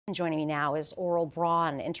Joining me now is Aurel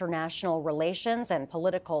Braun, International Relations and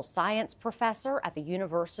Political Science Professor at the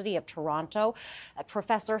University of Toronto.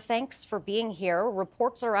 Professor, thanks for being here.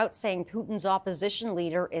 Reports are out saying Putin's opposition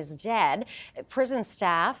leader is dead. Prison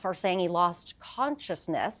staff are saying he lost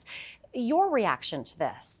consciousness. Your reaction to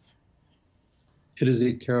this? It is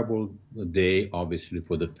a terrible day, obviously,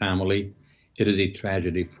 for the family. It is a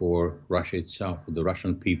tragedy for Russia itself, for the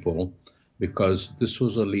Russian people, because this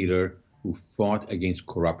was a leader who fought against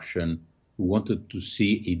corruption, who wanted to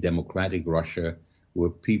see a democratic Russia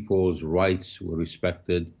where people's rights were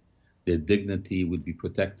respected, their dignity would be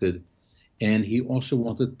protected. And he also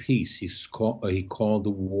wanted peace. He called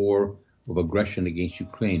the war of aggression against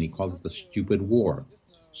Ukraine, he called it a stupid war.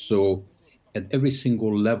 So at every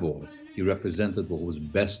single level, he represented what was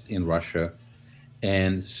best in Russia.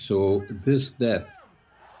 And so this death,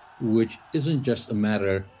 which isn't just a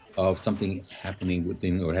matter of something happening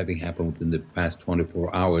within or having happened within the past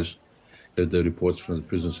 24 hours, the reports from the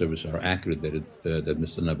prison service are accurate that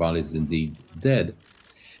Mr. Navalny is indeed dead.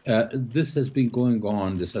 This has been going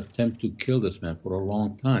on, this attempt to kill this man, for a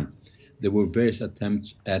long time. There were various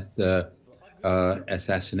attempts at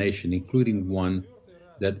assassination, including one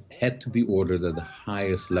that had to be ordered at the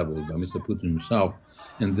highest level by Mr. Putin himself.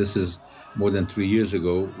 And this is more than 3 years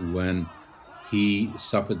ago when he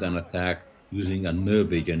suffered an attack using a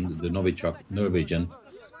nerve agent, the Novichok nerve agent.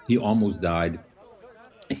 He almost died.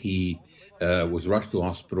 He was rushed to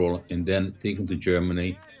hospital and then taken to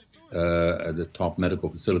Germany at the top medical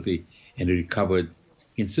facility, and he recovered.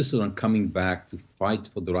 He insisted on coming back to fight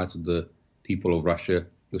for the rights of the people of Russia.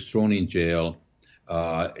 He was thrown in jail.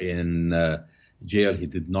 In jail, he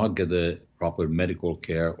did not get the proper medical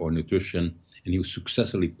care or nutrition, and he was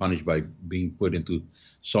successfully punished by being put into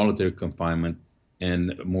solitary confinement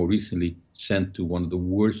and more recently sent to one of the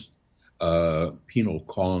worst penal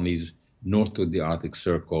colonies north of the Arctic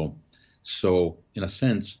Circle. So in a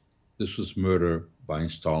sense, this was murder by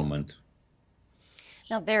installment.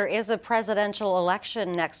 Now, there is a presidential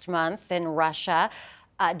election next month in Russia.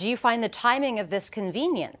 Do you find the timing of this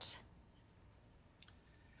convenient?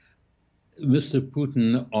 Mr.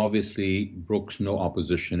 Putin obviously brooks no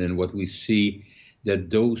opposition, and what we see that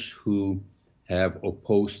those who have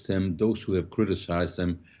opposed him, those who have criticized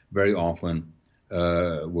him, very often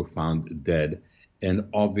were found dead. And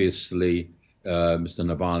obviously, Mr.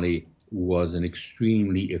 Navalny was an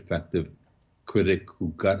extremely effective critic who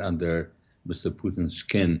got under Mr. Putin's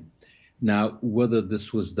skin. Now, whether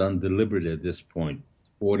this was done deliberately at this point,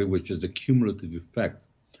 or it was just a cumulative effect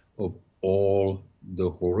of all the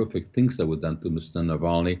horrific things that were done to Mr.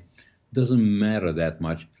 Navalny, doesn't matter that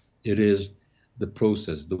much. It is the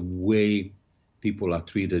process, the way people are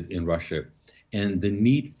treated in Russia, and the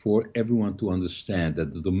need for everyone to understand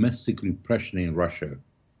that the domestic repression in Russia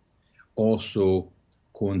also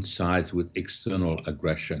coincides with external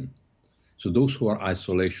aggression. So those who are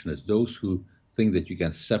isolationists, those who think that you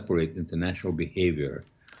can separate international behavior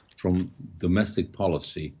from domestic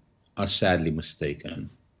policy, are sadly mistaken.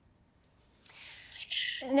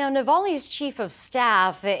 Now, Navalny's chief of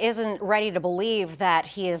staff isn't ready to believe that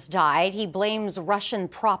he has died. He blames Russian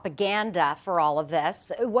propaganda for all of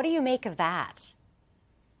this. What do you make of that?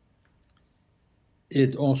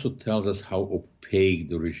 It also tells us how opaque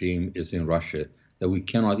the regime is in Russia, that we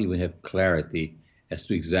cannot even have clarity as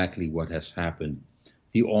to exactly what has happened.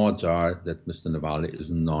 The odds are that Mr. Navalny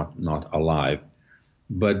is not alive.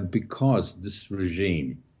 But because this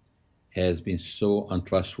regime has been so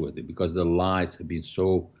untrustworthy, because the lies have been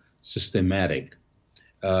so systematic,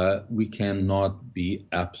 we cannot be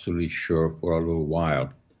absolutely sure for a little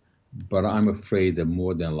while. But I'm afraid that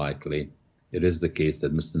more than likely it is the case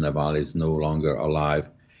that Mr. Navalny is no longer alive.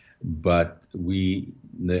 But we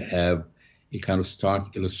have a kind of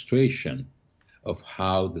stark illustration of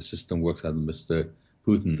how the system works under Mr.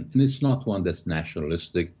 Putin. And it's not one that's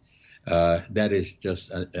nationalistic. That is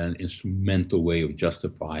just an instrumental way of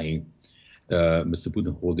justifying Mr.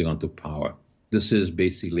 Putin holding on to power. This is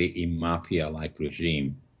basically a mafia-like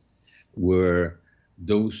regime where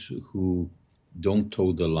those who don't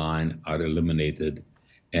toe the line are eliminated,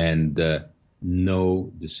 and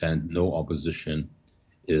no dissent, no opposition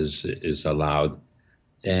is allowed.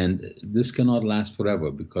 And this cannot last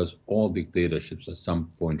forever because all dictatorships at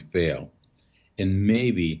some point fail. And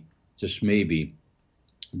maybe, just maybe,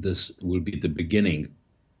 this will be the beginning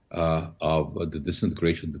of the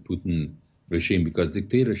disintegration of the Putin regime, because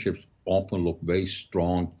dictatorships often look very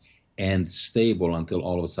strong and stable until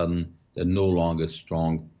all of a sudden they're no longer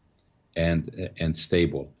strong and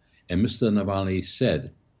stable. And Mr. Navalny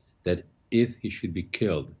said that if he should be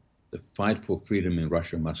killed, the fight for freedom in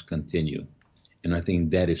Russia must continue. And I think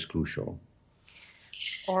that is crucial.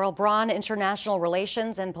 Aurel Braun, International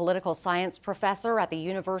Relations and Political Science Professor at the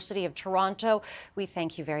University of Toronto. We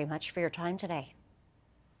thank you very much for your time today.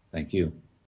 Thank you.